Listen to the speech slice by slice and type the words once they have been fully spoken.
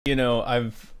You know,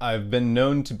 I've been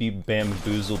known to be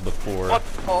bamboozled before.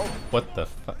 What the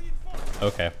fuck?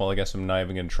 Okay, well I guess I'm not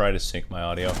even gonna try to sync my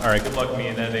audio. Alright, good luck me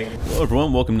in editing. Hello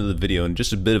everyone, welcome to the video, and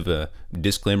just a bit of a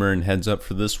disclaimer and heads up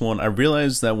for this one. I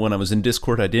realized that when I was in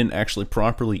Discord I didn't actually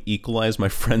properly equalize my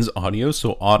friend's audio,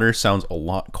 so Otter sounds a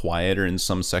lot quieter in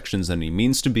some sections than he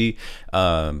means to be.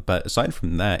 But aside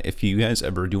from that, if you guys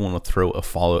ever do want to throw a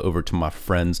follow over to my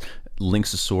friends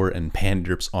Lynx I and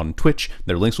Pandurpz on Twitch,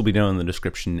 their links will be down in the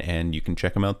description, and you can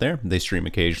check them out there. They stream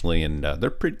occasionally, and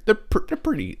they're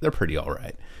pretty all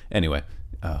right. Anyway,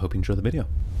 hope you enjoy the video.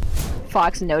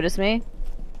 Fox noticed me.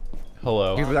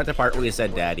 Hello. You forgot the part where you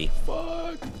said "daddy."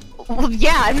 Fuck. Well,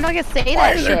 yeah, I'm not gonna say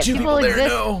that shit. People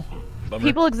exist. No.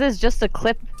 People exist just to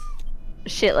clip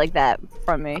shit like that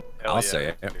from me. I'll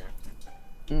say it.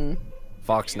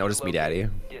 Fox noticed me, daddy.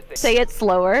 Say it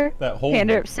slower. That whole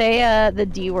Pandurpz, say the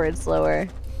D word slower.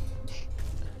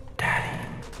 Daddy.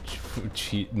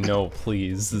 No,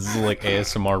 please. This is like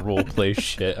ASMR roleplay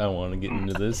shit. I want to get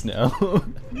into this now.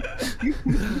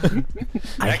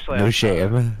 Actually, no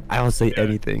shame. I will say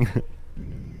anything.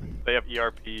 They have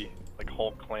ERP, like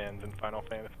whole clans in Final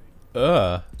Fantasy.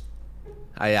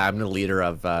 I'm the leader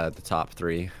of the top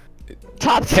 3.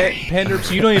 Top 3.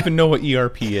 Pandurpz, you don't even know what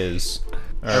ERP is.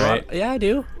 Alright. Yeah, I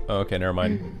do. Oh, okay, never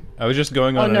mind. I was just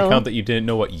going on an account that you didn't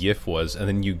know what YIF was, and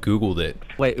then you Googled it.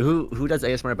 Wait, who does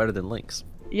ASMR better than Lynx?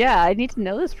 Yeah, I need to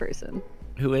know this person.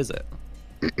 Who is it?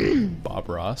 Bob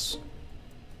Ross.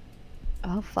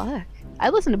 Oh fuck! I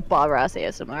listen to Bob Ross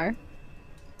ASMR.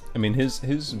 I mean, his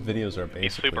videos are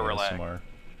basically super ASMR.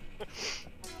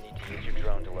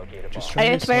 I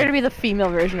aspire to be the female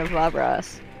version of Bob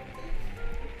Ross.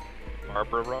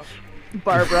 Barbara Ross?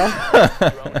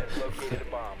 Barbara.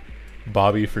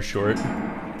 Bobby for short.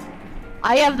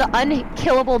 I have the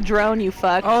unkillable drone, you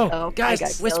fuck. Oh, I got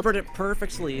guys, whispered killed. it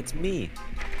perfectly. It's me.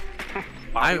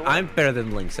 I'm better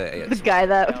than Lynx at ASMR. The guy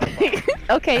that.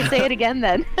 Okay, say it again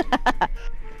then.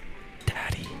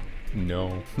 Daddy.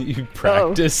 No, you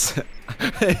practice.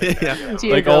 Yeah.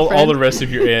 Like all the rest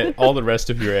of your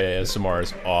ASMR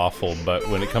is awful, but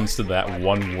when it comes to that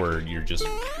one word, you're just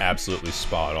absolutely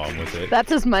spot on with it. That's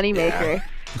his moneymaker.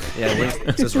 Yeah,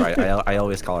 Lynx is right. I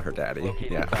always call her daddy.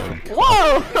 Yeah.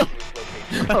 Whoa!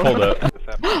 Hold up.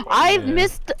 I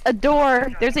missed a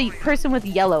door. There's a person with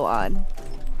yellow on.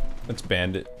 That's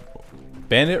Bandit.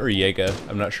 Bandit or Jaeger?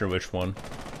 I'm not sure which one.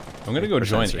 I'm gonna go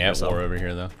join Ant War over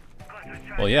here though.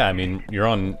 Well, yeah, I mean, you're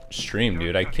on stream,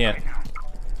 dude. I can't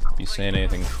be saying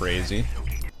anything crazy.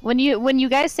 When you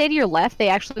guys say to your left, they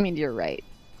actually mean to your right.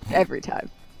 Every time.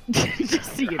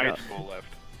 Just so you know. High school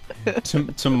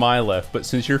left. to my left, but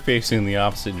since you're facing the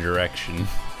opposite direction.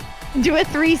 Do a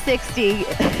 360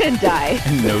 and die.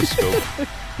 No scope.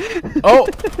 Oh,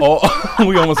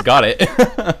 we almost got it.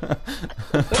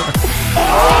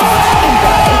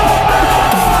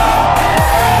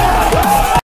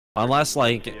 Unless,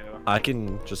 like, I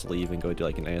can just leave and go do,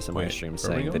 like, an ASMR stream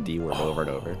saying the D word over and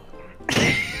over.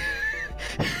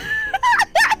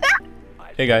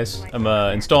 Hey guys, I'm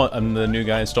the new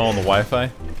guy installing the Wi-Fi.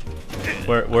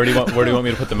 Where do you want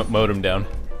me to put the modem down?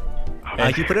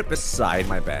 I can put it beside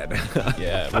my bed.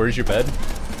 Yeah, where's your bed?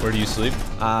 Where do you sleep? You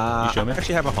show me? I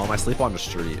actually have a home. I sleep on the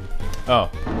street. Oh.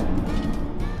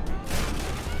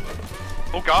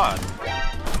 Oh god.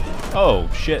 Oh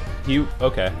shit.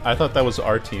 Okay. I thought that was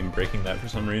our team breaking that for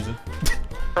some reason.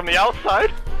 From the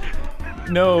outside?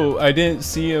 No, I didn't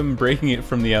see him breaking it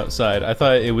from the outside. I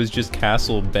thought it was just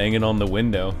Castle banging on the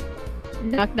window.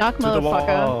 Knock knock, To the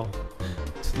motherfucker. wall.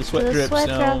 The sweat The drips sweat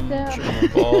down. drop Drip my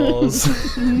balls.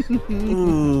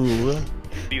 Ooh.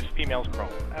 These females crawl.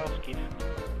 Alice keeps.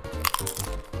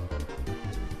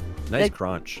 Nice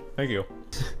crunch. Thank you.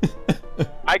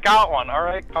 I got one. All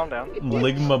right, calm down.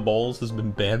 Ligma balls has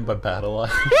been banned by Battle Eye.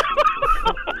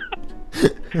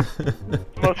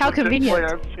 Most How intense convenient. play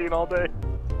I've seen all day.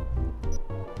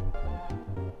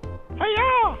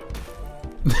 Hiya!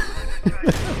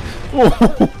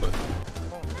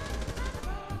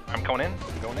 I'm going in.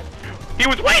 I'm going in. He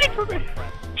was waiting for me.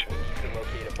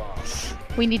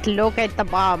 We need to locate the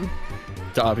bomb.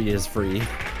 Dobby is free.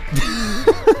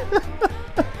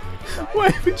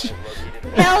 Why would you?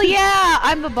 Hell yeah!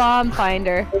 I'm the bomb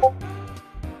finder.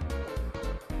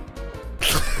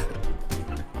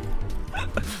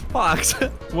 Fox.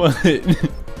 What?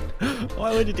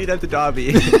 Why would you do that to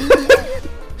Dobby?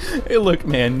 Hey, look,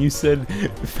 man. You said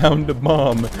found a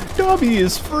bomb. Dobby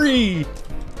is free.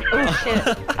 Oh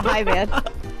shit. Hi, man.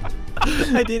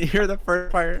 I didn't hear the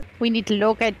first part. We need to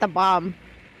locate the bomb.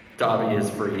 Dobby is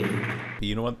free.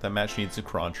 You know what? That match needs a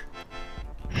crunch.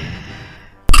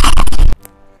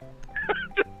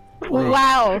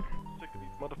 Wow. Sick of these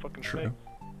motherfucking True. things.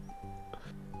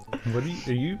 What are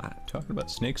you talking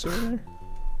about? Snakes over there?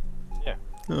 Yeah.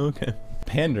 Oh, okay.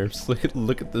 Pandurpz,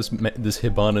 look at this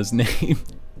Hibana's name.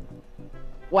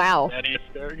 Wow. Daddy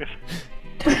asparagus.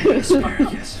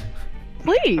 Asparagus.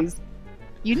 Please.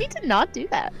 You need to not do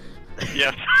that.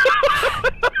 Yes.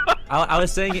 I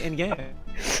was saying it in game.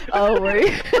 Oh, were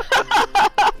you?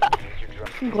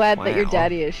 I'm glad that your Wow.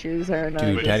 daddy issues are not.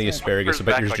 Dude, daddy asparagus, I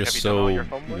bet yours Like, just have you done all so your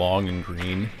homework? long and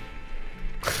green.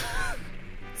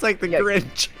 It's like the Yeah.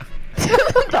 Grinch.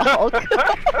 The Hulk.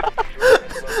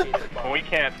 Well, we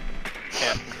can't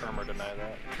confirm or deny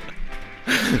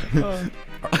that.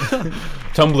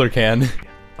 Tumblr can.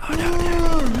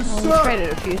 Well, we tried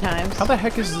it a few times. How the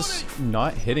heck is this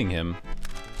not hitting him?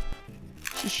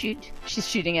 She's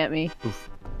shooting at me. Oof.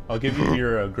 I'll give you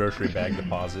your grocery bag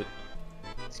deposit.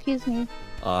 Excuse me.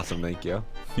 Awesome, thank you.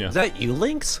 Yeah. Is that you,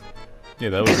 Lynx? Yeah,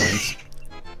 that was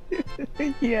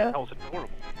Lynx. Yeah. That was adorable.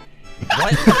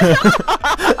 What?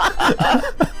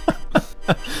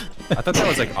 I thought that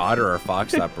was like Otter or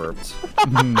Fox that burped.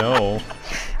 No.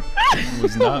 It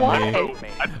was not Why? me.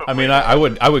 I mean, I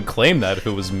would claim that if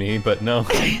it was me, but no.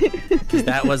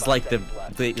 That was like the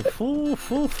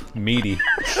Meaty.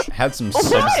 Had some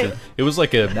substance. It was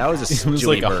like a That was a it was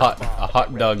like stewy a burp.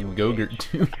 hot dog go-gurt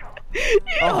too.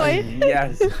 Oh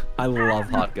yes, I love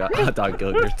hot dog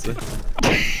go-gurts.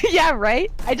 Yeah, right?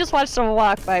 I just watched someone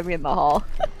walk by me in the hall.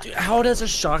 Dude, how does a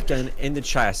shotgun in the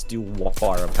chest do 1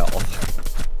 bar of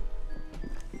health?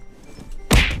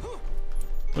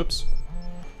 Whoops.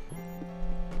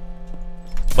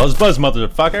 Buzz,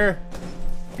 motherfucker!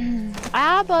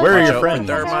 Ah, but Where are Watch your out, friends?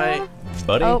 Thermite.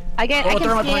 Buddy? Oh, I can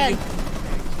scan.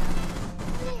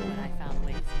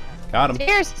 Got him.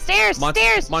 Stairs! Monty.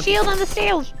 Shield on the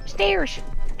stairs! Stairs!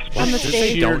 On the Just stairs.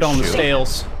 say Sheared don't on the shoot.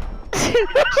 sails.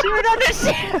 Shield on the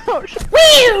stairs!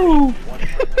 Woo!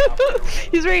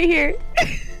 He's right here.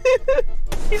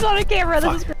 He's on a camera.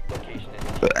 This is great.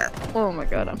 Oh my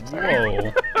god, I'm sorry.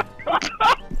 Whoa.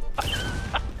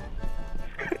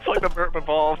 It's like the burp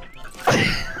evolved.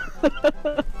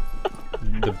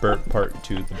 The burp part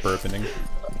 2, the burpening.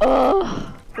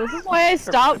 Ugh. This is why I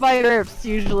stop my burps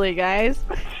usually, guys.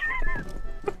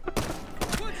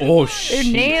 Oh They're shit.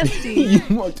 nasty. You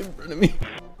walked in front of me.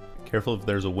 Careful if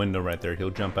there's a window right there,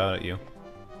 he'll jump out at you.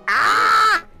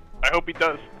 Ah! I hope he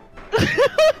does.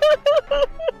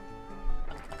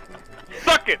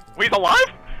 Suck it! He's alive?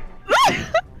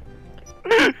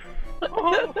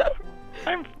 Oh,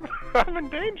 I'm in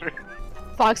danger.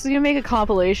 Fox is gonna make a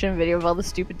compilation video of all the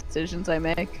stupid decisions I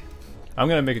make. I'm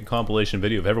gonna make a compilation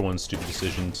video of everyone's stupid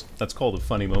decisions. That's called a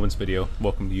Funny Moments video.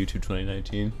 Welcome to YouTube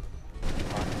 2019.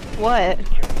 What?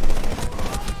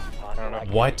 I don't know.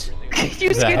 What? You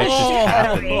The scared heck the just shit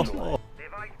out of me.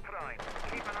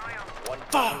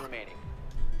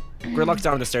 Gridlock's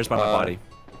down the stairs by my body.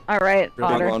 Alright, Big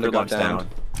Otter. Rhonda got Gridlock's down. downed.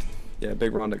 Yeah,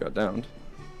 Big Rhonda got downed.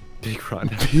 Big run.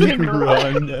 Big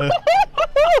Rhonda.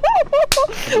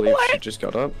 I believe she What? just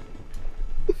got up.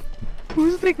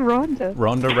 Who's Big Rhonda?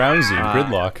 Ronda Rousey,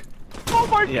 gridlock. Oh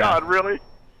my Yeah. god, really?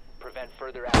 Prevent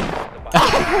further action of the body.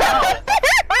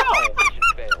 Mission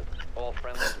failed. All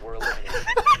friendlies were eliminated.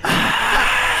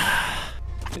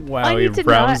 Wow, I he need to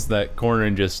rounds that corner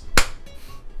and just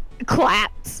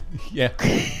Claps. yeah. No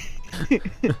They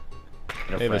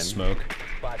have a friend. smoke.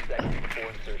 5 seconds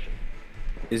before insertion.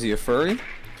 Is he a furry?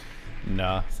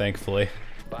 Nah, thankfully.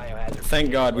 Biohazard.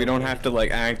 Thank God we don't have to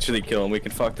like actually kill him. We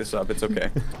can fuck this up. It's okay.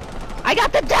 I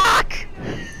got the duck!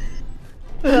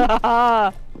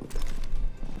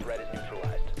 Threat is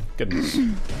neutralized. Goodness.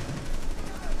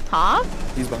 Huh?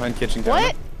 He's behind kitchen counter.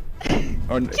 What?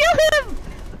 Oh, Kill him!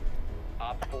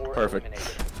 Op 4 Perfect.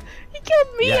 eliminated. He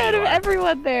killed me Yeah, out you of are.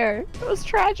 everyone there. It was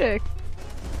tragic.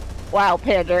 Wow,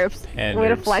 Pandurpz. Way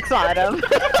to Pandurpz. flex on him.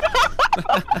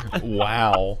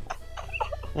 Wow.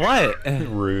 What?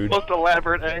 Rude. Most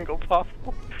elaborate angle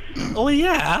possible. Oh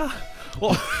yeah.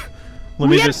 Well, Let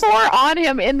We me had just 4 on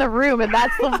him in the room, and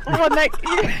that's the one that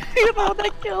you're the one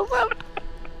that kills him.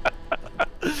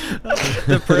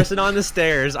 the person on the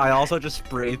stairs, I also just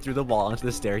sprayed through the wall into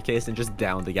the staircase and just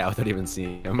downed the guy without even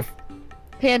seeing him.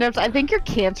 Pandurpz, I think you're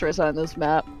cancerous on this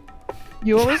map.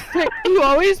 You always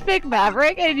pick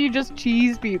Maverick, and you just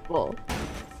cheese people.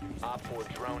 Op 4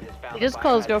 drone has found He just the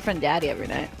calls biohazard. girlfriend daddy every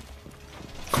night.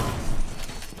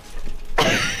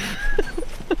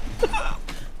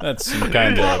 that's some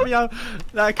kind of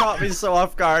That caught me so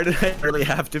off guard. I really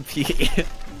have to pee.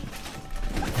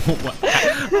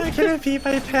 I can't pee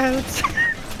my pants. 5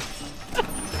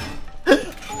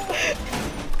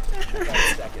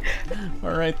 seconds.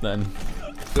 Alright then.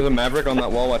 There's a Maverick on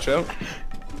that wall. Watch out.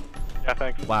 Yeah,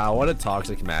 thanks. Wow, what a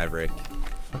toxic maverick.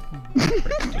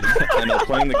 I know,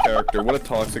 playing the character. What a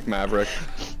toxic maverick.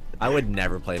 I would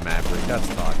never play Maverick. That's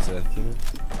toxic. You know?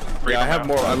 Yeah, I have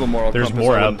a moral There's compass.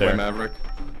 more I out wouldn't play there. Maverick.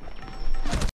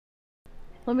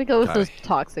 Let me go with Okay. those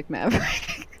toxic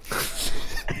Maverick.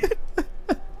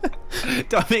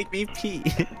 Don't make me pee.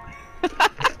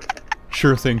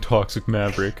 Sure thing, Toxic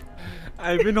Maverick.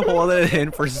 I've been holding it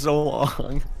in for so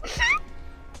long.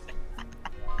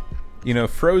 You know,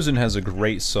 Frozen has a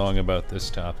great song about this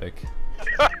topic.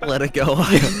 Let it go.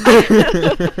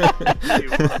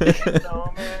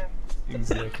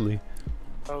 Exactly.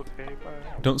 Okay, bye.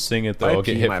 Don't sing it though, I I'll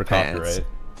get pee hit my for pants. copyright.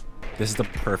 This is the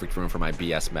perfect room for my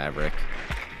BS Maverick.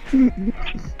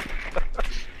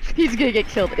 He's gonna get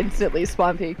killed instantly,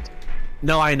 spawn peeked.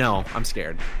 No, I know. I'm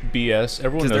scared. BS.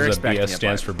 Everyone 'Cause they're knows that expecting BS it,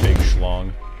 stands but- for Big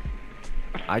Schlong.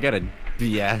 I got a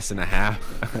BS and a half.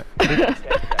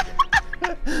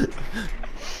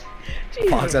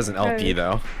 Fox has an LP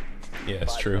though. Yeah,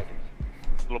 it's true.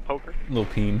 Little poker. Little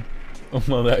peen. Oh,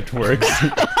 well, that works.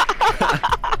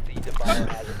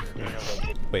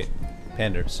 Wait,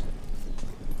 Pandurpz.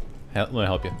 Let me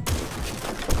help you.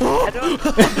 What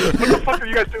the fuck are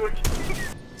you guys doing?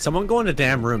 Someone go in a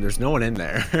damn room. There's no one in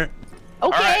there.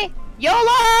 Okay,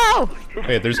 YOLO!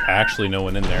 Wait, there's actually no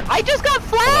one in there. I just got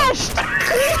flashed!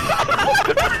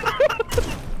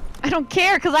 I don't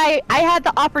care, because I had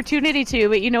the opportunity to,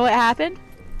 but you know what happened?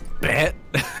 Bet.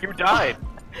 You died.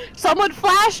 Someone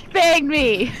flash banged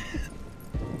me!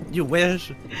 You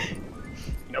wish.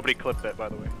 Nobody clipped that, by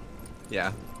the way.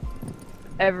 Yeah.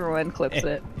 Everyone clips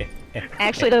it.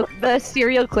 Actually, the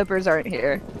serial clippers aren't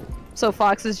here. So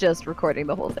Fox is just recording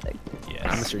the whole thing. I'm a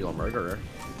Yes. serial murderer.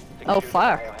 Oh,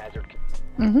 fuck.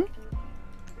 Mm-hmm.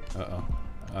 Uh-oh.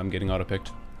 I'm getting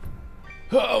auto-picked.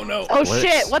 Oh, no! Oh, What?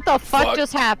 shit, what the fuck Fuck.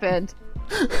 just happened?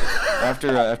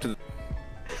 After the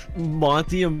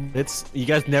Monty, it's you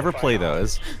guys never play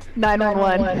those.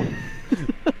 911.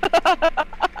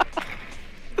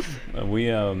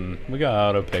 We got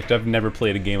auto-picked. I've never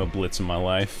played a game of Blitz in my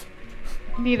life.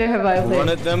 Neither have I. run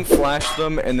at them, flash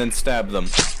them, and then stab them.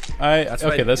 That's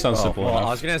what Okay, I- that sounds oh, simple well, enough.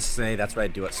 I was gonna say that's what I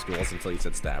do at schools until you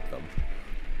said stab them.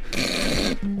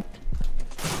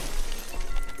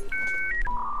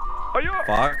 Oh, you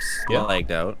Fox, Yeah.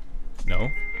 lagged out. No?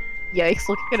 Yikes,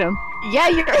 look at him. Yeah,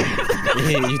 you're.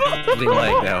 You getting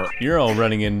lagged out. You're all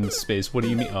running in space. What do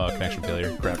you mean? Oh, connection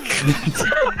failure. Crap.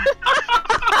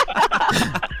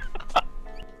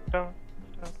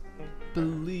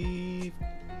 Believe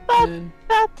in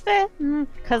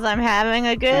Cause I'm having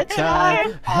a good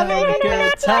time. Having a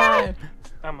good time.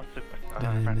 I'm a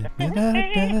superstar.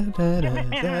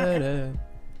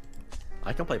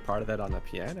 I can play part of that on the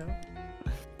piano.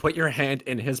 Put your hand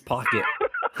in his pocket.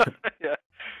 Yeah.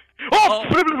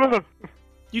 Oh!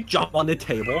 You jump on the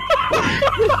table.